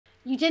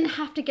You didn't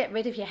have to get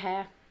rid of your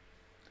hair.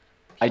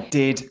 I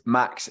did,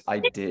 Max, I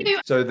did.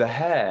 So the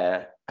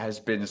hair has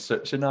been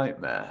such a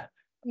nightmare.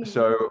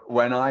 So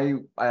when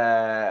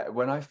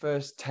I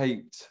first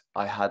taped,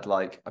 I had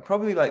like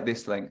probably like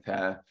this length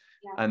hair,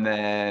 and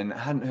then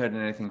hadn't heard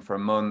anything for a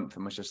month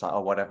and was just like,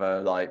 oh,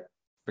 whatever, like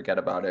forget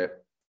about it.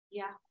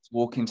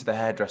 Walking to the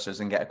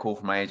hairdressers and get a call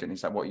from my agent.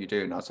 He's like, what are you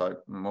doing? And I was like,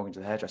 I'm walking to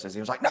the hairdressers. He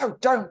was like, no,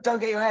 don't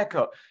get your hair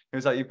cut. He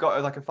was like, you've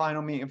got like a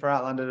final meeting for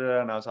Outlander.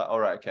 And I was like, all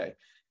right, okay.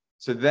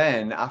 So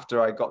then after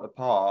I got the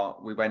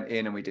part, we went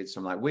in and we did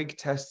some like wig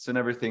tests and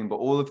everything. But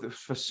all of the,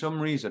 for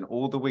some reason,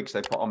 all the wigs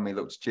they put on me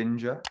looked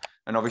ginger.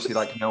 And obviously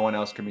like no one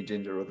else can be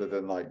ginger other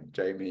than like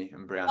Jamie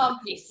and Brianna.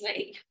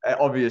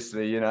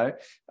 Obviously, you know.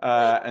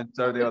 And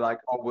so they were like,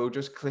 oh, we'll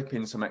just clip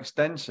in some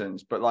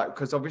extensions. But like,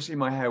 because obviously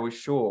my hair was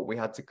short, we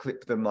had to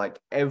clip them like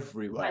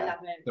everywhere. I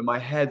love it. So my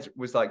head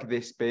was like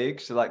this big.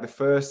 So like the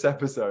first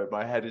episode,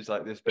 my head is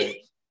like this big.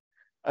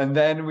 And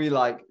then we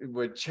like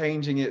were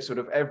changing it sort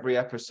of every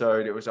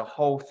episode. It was a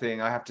whole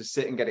thing. I have to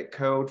sit and get it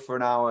curled for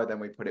an hour. Then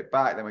we put it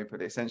back. Then we put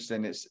the extensions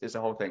in. It's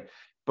a whole thing.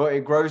 But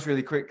it grows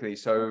really quickly.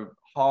 So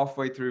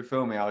halfway through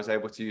filming, I was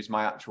able to use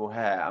my actual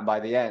hair. And by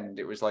the end,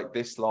 it was like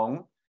this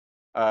long.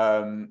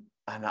 And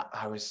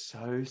I was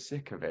so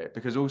sick of it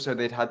because also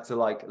they'd had to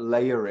like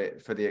layer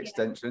it for the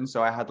extension.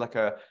 So I had like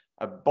a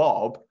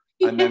bob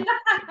and then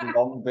a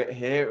long bit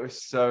here. It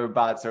was so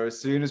bad. So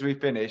as soon as we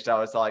finished, I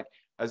was like,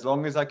 as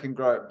long as I can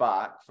grow it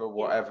back for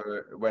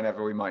whatever,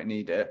 whenever we might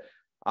need it,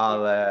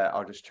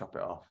 I'll just chop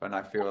it off. And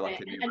I feel like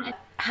a new man.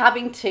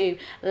 Having to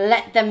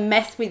let them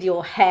mess with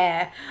your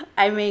hair.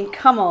 I mean,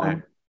 come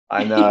on.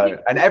 I know.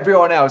 And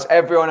everyone else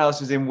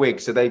is in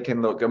wigs, so they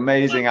can look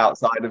amazing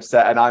outside of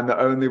set. And I'm the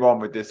only one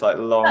with this like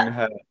long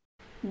hair.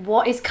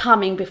 What is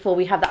coming before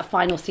we have that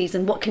final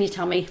season? What can you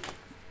tell me?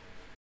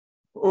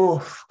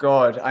 Oh,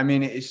 God. I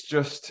mean, it's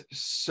just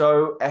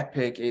so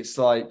epic. It's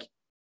like,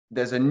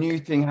 there's a new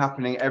thing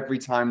happening every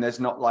time. There's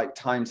not like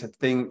time to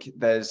think.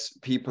 There's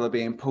people are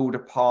being pulled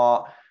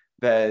apart.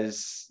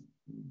 There's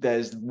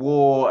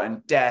war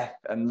and death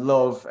and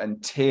love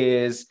and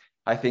tears.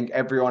 I think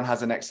everyone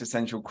has an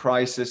existential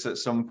crisis at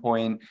some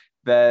point.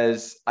 I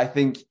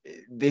think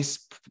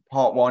this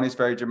part one is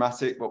very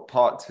dramatic, but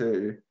part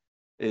two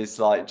is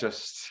like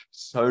just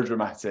so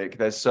dramatic.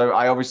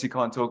 I obviously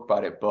can't talk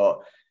about it, but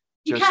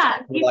just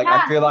I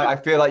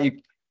feel like you.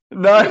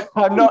 No,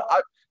 I'm not.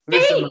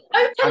 Listen,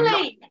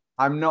 openly.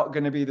 I'm not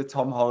going to be the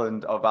Tom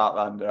Holland of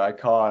Outlander. I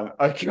can't.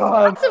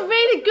 That's a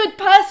really good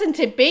person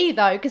to be,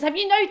 though, because have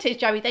you noticed,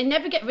 Joey, they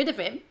never get rid of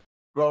him.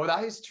 Well,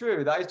 that is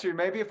true. That is true.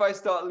 Maybe if I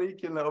start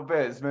leaking little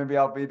bits, maybe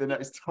I'll be the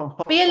next Tom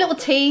Holland. Be a little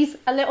tease,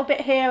 a little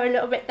bit here, a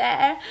little bit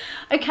there.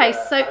 Okay,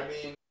 so... I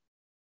mean,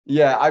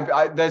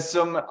 yeah, there's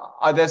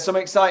some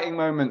exciting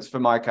moments for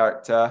my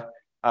character,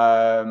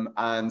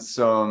 and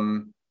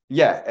some...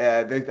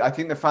 Yeah, I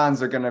think the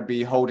fans are going to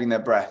be holding their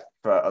breath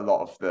for a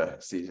lot of the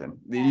season.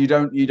 You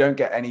don't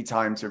get any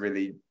time to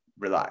really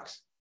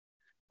relax.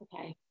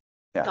 Okay.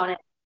 Yeah. Got it.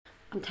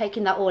 I'm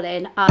taking that all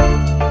in.